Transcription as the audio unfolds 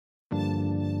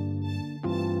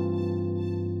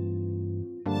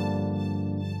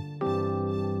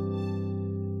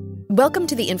Welcome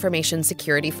to the Information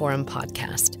Security Forum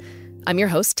podcast. I'm your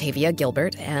host, Tavia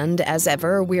Gilbert, and as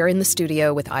ever, we're in the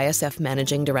studio with ISF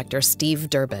Managing Director Steve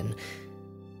Durbin.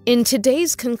 In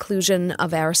today's conclusion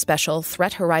of our special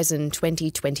Threat Horizon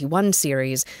 2021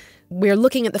 series, we're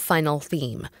looking at the final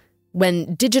theme,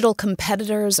 when digital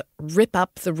competitors rip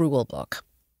up the rulebook.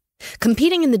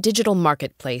 Competing in the digital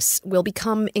marketplace will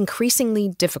become increasingly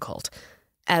difficult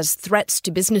as threats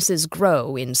to businesses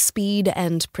grow in speed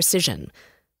and precision.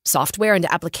 Software and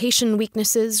application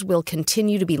weaknesses will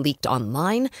continue to be leaked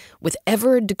online with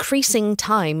ever-decreasing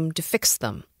time to fix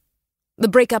them. The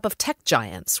breakup of tech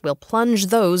giants will plunge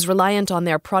those reliant on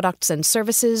their products and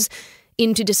services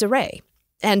into disarray,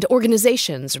 and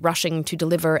organizations rushing to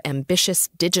deliver ambitious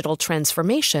digital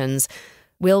transformations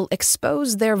will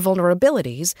expose their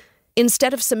vulnerabilities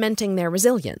instead of cementing their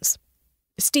resilience.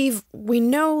 Steve, we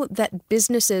know that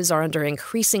businesses are under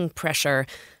increasing pressure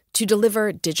to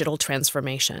deliver digital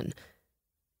transformation.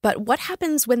 But what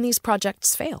happens when these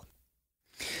projects fail?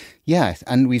 Yeah,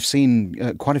 and we've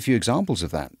seen quite a few examples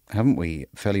of that, haven't we,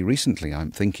 fairly recently? I'm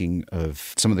thinking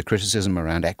of some of the criticism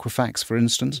around Equifax, for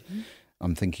instance. Mm-hmm.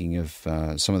 I'm thinking of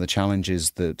some of the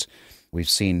challenges that we've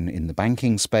seen in the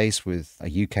banking space with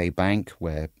a UK bank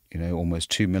where, almost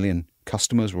 2 million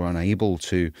customers were unable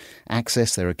to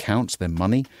access their accounts, their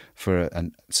money, for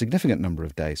a significant number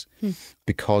of days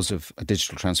because of a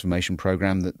digital transformation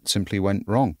program that simply went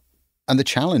wrong. And the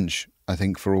challenge, I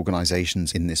think, for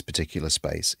organizations in this particular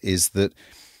space is that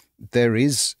there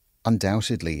is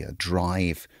undoubtedly a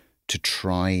drive to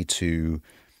try to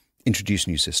introduce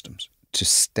new systems, to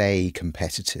stay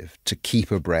competitive, to keep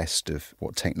abreast of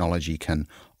what technology can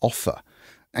offer.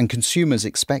 And consumers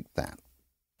expect that.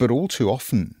 But all too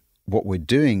often, what we're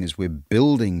doing is we're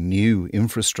building new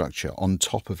infrastructure on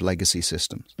top of legacy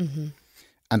systems. Mm-hmm.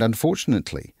 And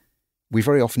unfortunately, we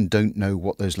very often don't know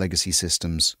what those legacy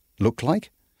systems look like.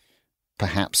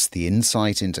 Perhaps the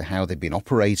insight into how they've been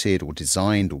operated or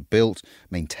designed or built,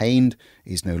 maintained,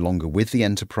 is no longer with the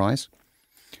enterprise.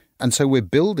 And so we're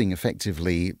building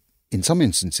effectively, in some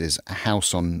instances, a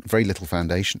house on very little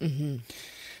foundation. Mm-hmm.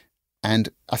 And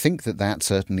I think that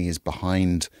certainly is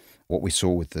behind what we saw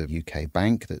with the UK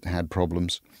bank that had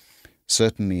problems.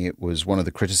 Certainly it was one of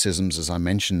the criticisms, as I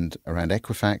mentioned, around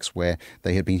Equifax, where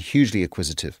they had been hugely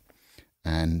acquisitive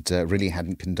and really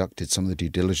hadn't conducted some of the due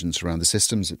diligence around the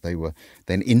systems that they were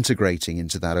then integrating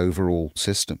into that overall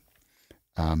system.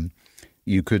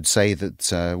 You could say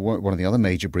that one of the other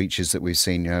major breaches that we've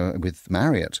seen with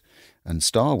Marriott and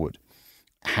Starwood,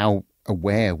 how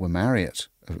aware were Marriott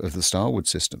of the Starwood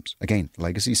systems, again,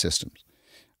 legacy systems,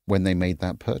 when they made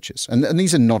that purchase. And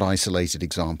these are not isolated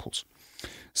examples.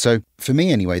 So for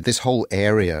me anyway, this whole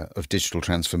area of digital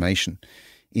transformation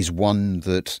is one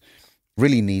that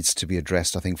really needs to be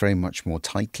addressed, I think, very much more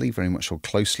tightly, very much more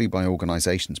closely by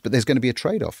organizations. But there's going to be a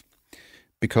trade-off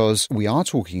because we are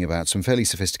talking about some fairly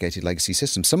sophisticated legacy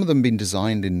systems. Some of them have been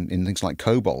designed in things like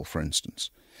COBOL, for instance.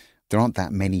 There aren't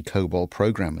that many COBOL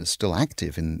programmers still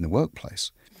active in the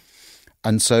workplace.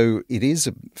 And so it is,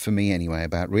 for me anyway,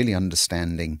 about really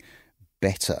understanding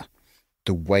better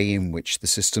the way in which the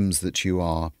systems that you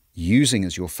are using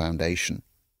as your foundation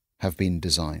have been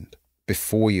designed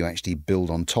before you actually build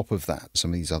on top of that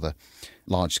some of these other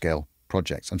large-scale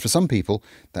projects. And for some people,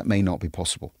 that may not be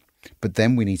possible. But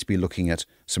then we need to be looking at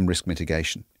some risk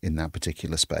mitigation in that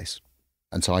particular space.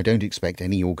 And so I don't expect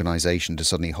any organization to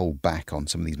suddenly hold back on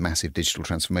some of these massive digital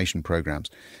transformation programs.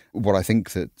 What I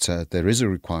think that there is a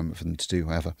requirement for them to do,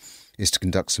 however, is to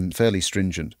conduct some fairly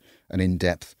stringent and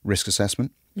in-depth risk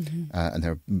assessment. Mm-hmm. And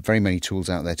there are very many tools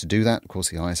out there to do that. Of course,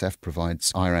 the ISF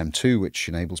provides IRAM2, which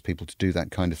enables people to do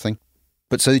that kind of thing.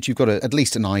 But so that you've got at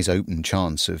least an eyes-open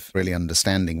chance of really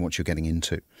understanding what you're getting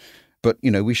into. But,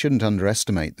 we shouldn't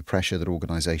underestimate the pressure that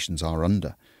organizations are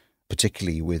under,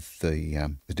 particularly with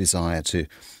the desire to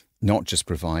not just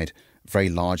provide very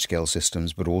large-scale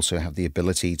systems, but also have the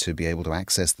ability to be able to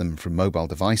access them from mobile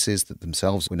devices that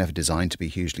themselves were never designed to be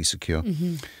hugely secure,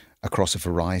 mm-hmm. across a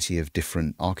variety of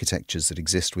different architectures that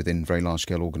exist within very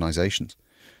large-scale organizations.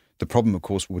 The problem, of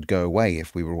course, would go away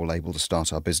if we were all able to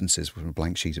start our businesses with a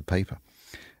blank sheet of paper.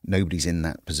 Nobody's in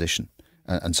that position.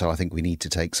 And so I think we need to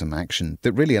take some action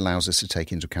that really allows us to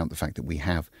take into account the fact that we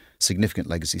have significant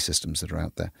legacy systems that are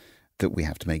out there that we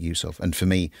have to make use of. And for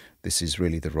me, this is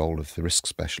really the role of the risk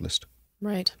specialist.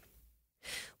 Right.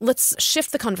 Let's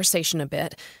shift the conversation a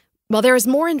bit. While there is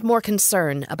more and more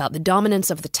concern about the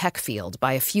dominance of the tech field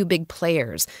by a few big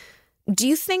players, do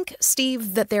you think,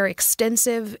 Steve, that their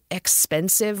extensive,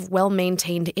 expensive,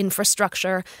 well-maintained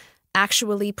infrastructure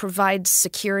actually provides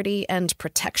security and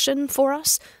protection for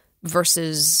us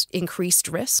versus increased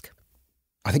risk?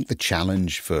 I think the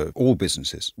challenge for all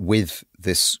businesses with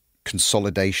this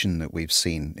consolidation that we've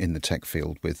seen in the tech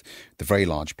field with the very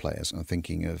large players, I'm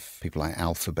thinking of people like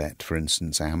Alphabet, for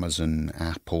instance, Amazon,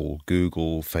 Apple,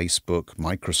 Google, Facebook,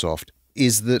 Microsoft,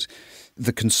 is that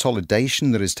the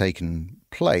consolidation that has taken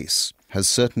place has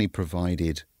certainly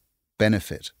provided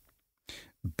benefit.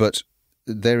 But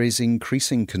there is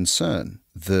increasing concern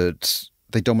that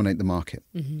they dominate the market.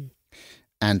 Mm-hmm.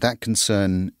 And that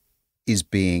concern is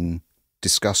being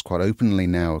discussed quite openly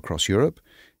now across Europe.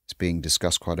 It's being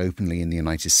discussed quite openly in the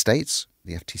United States.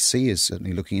 The FTC is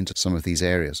certainly looking into some of these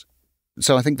areas.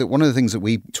 So I think that one of the things that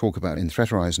we talk about in Threat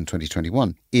Horizon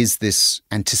 2021 is this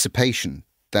anticipation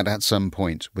that at some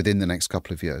point within the next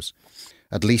couple of years,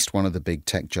 at least one of the big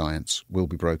tech giants will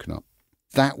be broken up.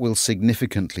 That will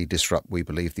significantly disrupt, we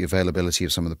believe, the availability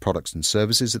of some of the products and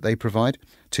services that they provide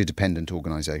to dependent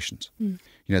organizations. Mm.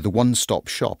 You know, the one-stop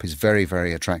shop is very,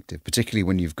 very attractive, particularly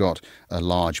when you've got a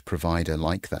large provider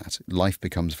like that. Life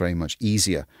becomes very much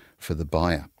easier for the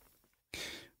buyer.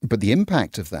 But the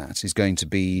impact of that is going to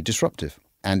be disruptive.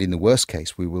 And in the worst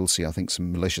case, we will see, I think,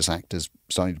 some malicious actors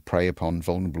starting to prey upon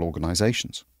vulnerable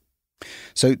organizations.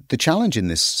 So the challenge in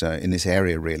this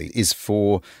area really is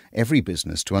for every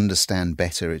business to understand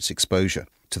better its exposure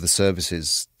to the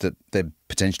services that they're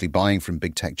potentially buying from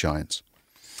big tech giants,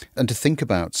 and to think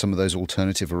about some of those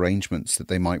alternative arrangements that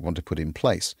they might want to put in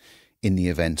place in the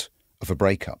event of a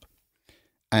breakup,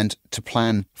 and to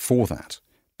plan for that,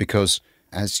 because,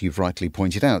 as you've rightly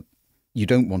pointed out, you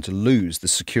don't want to lose the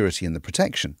security and the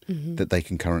protection that they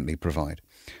can currently provide.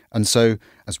 And so,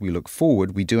 as we look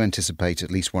forward, we do anticipate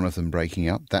at least one of them breaking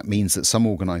up. That means that some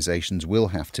organizations will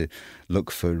have to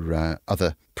look for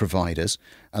other providers,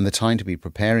 and the time to be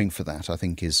preparing for that, I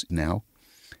think, is now.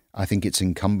 I think it's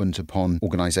incumbent upon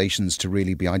organizations to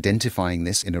really be identifying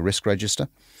this in a risk register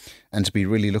and to be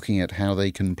really looking at how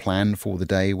they can plan for the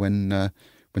day when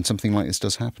something like this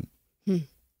does happen.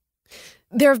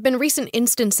 There have been recent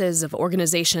instances of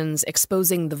organizations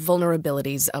exposing the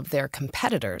vulnerabilities of their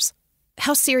competitors.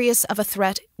 How serious of a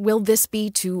threat will this be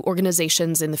to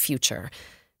organizations in the future?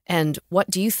 And what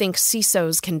do you think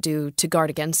CISOs can do to guard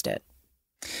against it?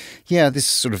 Yeah, this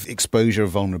sort of exposure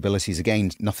of vulnerabilities,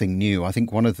 again, nothing new. I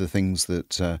think one of the things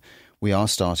that we are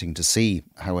starting to see,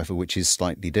 however, which is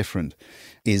slightly different,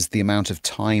 is the amount of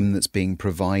time that's being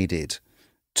provided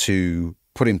to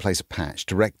put in place a patch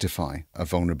to rectify a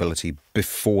vulnerability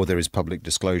before there is public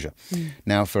disclosure.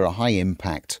 Now, for a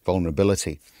high-impact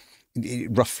vulnerability, it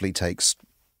roughly takes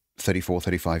 34,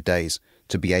 35 days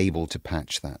to be able to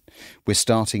patch that. We're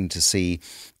starting to see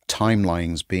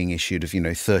timelines being issued of,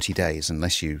 30 days.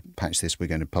 Unless you patch this, we're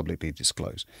going to publicly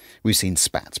disclose. We've seen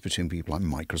spats between people like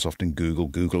Microsoft and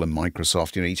Google and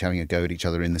Microsoft, each having a go at each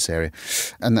other in this area.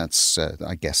 And that's,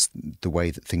 I guess, the way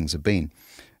that things have been.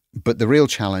 But the real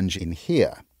challenge in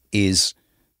here is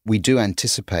we do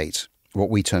anticipate what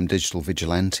we term digital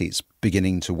vigilantes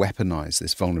beginning to weaponize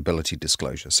this vulnerability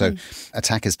disclosure. So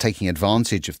attackers taking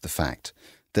advantage of the fact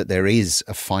that there is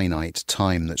a finite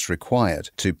time that's required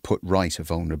to put right a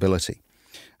vulnerability.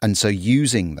 And so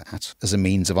using that as a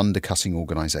means of undercutting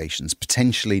organizations,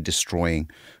 potentially destroying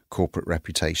corporate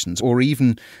reputations, or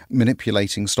even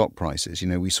manipulating stock prices.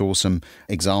 We saw some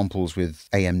examples with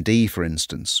AMD, for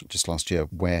instance, just last year,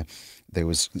 where there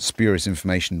was spurious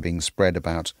information being spread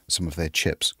about some of their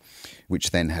chips,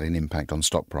 which then had an impact on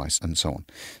stock price and so on.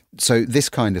 So this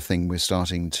kind of thing we're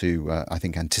starting to, I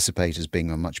think, anticipate as being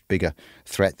a much bigger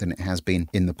threat than it has been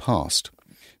in the past.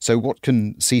 So what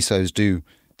can CISOs do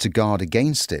to guard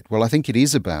against it? Well, I think it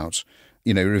is about,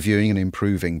 reviewing and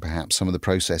improving perhaps some of the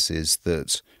processes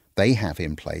that they have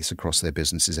in place across their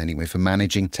businesses anyway for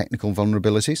managing technical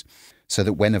vulnerabilities, so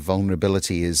that when a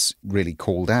vulnerability is really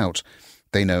called out,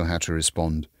 they know how to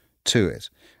respond to it.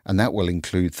 And that will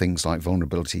include things like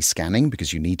vulnerability scanning,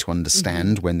 because you need to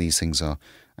understand when these things are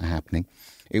happening.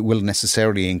 It will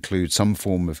necessarily include some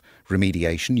form of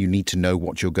remediation. You need to know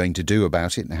what you're going to do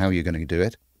about it and how you're going to do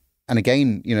it. And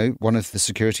again, one of the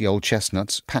security old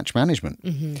chestnuts, patch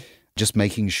management. Just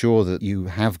making sure that you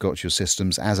have got your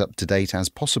systems as up to date as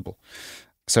possible.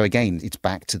 So again, it's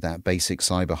back to that basic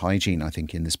cyber hygiene, I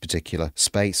think, in this particular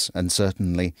space. And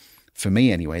certainly, for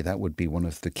me anyway, that would be one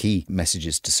of the key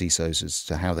messages to CISOs as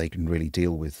to how they can really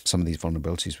deal with some of these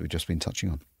vulnerabilities we've just been touching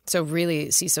on. So really,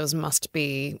 CISOs must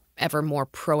be ever more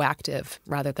proactive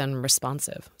rather than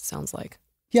responsive, sounds like.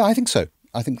 Yeah, I think so.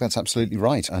 I think that's absolutely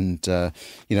right. And, a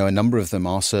number of them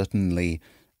are certainly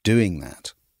doing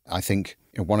that. I think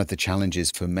One of the challenges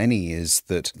for many is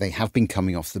that they have been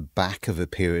coming off the back of a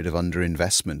period of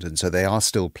underinvestment, and so they are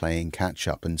still playing catch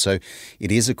up. And so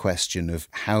it is a question of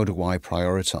how do I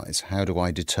prioritize? How do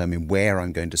I determine where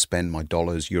I'm going to spend my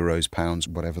dollars, euros, pounds,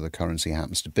 whatever the currency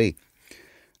happens to be?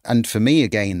 And for me,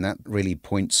 again, that really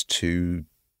points to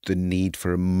the need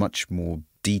for a much more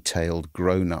detailed,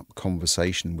 grown-up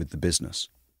conversation with the business,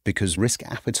 because risk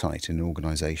appetite in an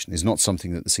organization is not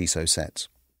something that the CISO sets.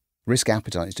 Risk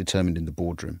appetite is determined in the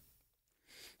boardroom.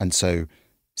 And so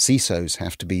CISOs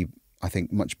have to be, I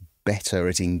think, much better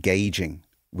at engaging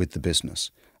with the business,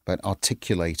 about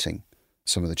articulating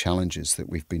some of the challenges that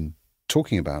we've been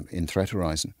talking about in Threat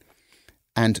Horizon,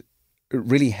 and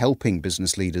really helping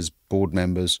business leaders, board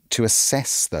members, to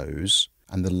assess those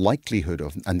and the likelihood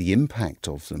of and the impact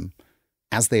of them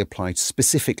as they apply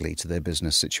specifically to their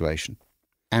business situation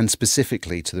and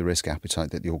specifically to the risk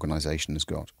appetite that the organization has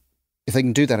got. If they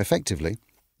can do that effectively,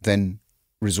 then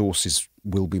resources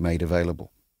will be made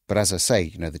available. But as I say,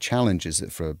 the challenge is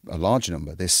that for a large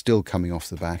number, they're still coming off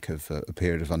the back of a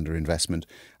period of underinvestment.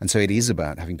 And so it is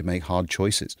about having to make hard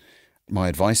choices. My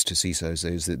advice to CISOs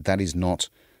is that that is not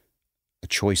a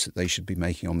choice that they should be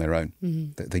making on their own.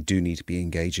 Mm-hmm. That they do need to be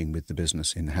engaging with the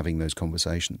business in having those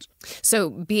conversations. So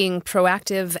being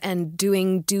proactive and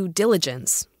doing due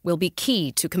diligence will be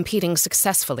key to competing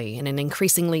successfully in an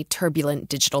increasingly turbulent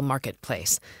digital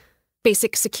marketplace.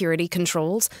 Basic security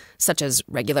controls, such as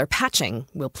regular patching,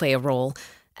 will play a role,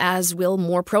 as will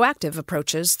more proactive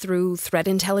approaches through threat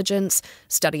intelligence,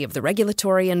 study of the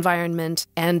regulatory environment,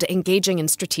 and engaging in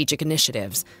strategic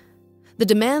initiatives. The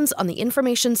demands on the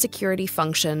information security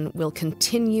function will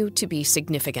continue to be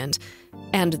significant,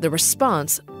 and the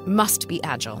response must be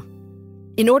agile.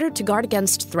 In order to guard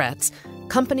against threats,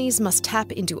 companies must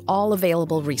tap into all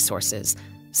available resources,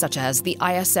 such as the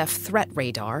ISF Threat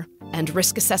Radar and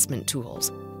risk assessment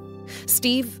tools.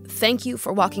 Steve, thank you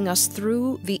for walking us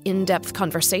through the in-depth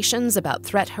conversations about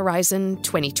Threat Horizon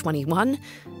 2021.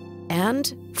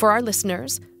 And for our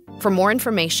listeners, for more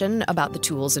information about the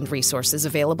tools and resources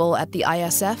available at the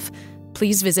ISF,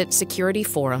 please visit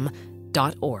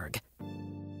securityforum.org.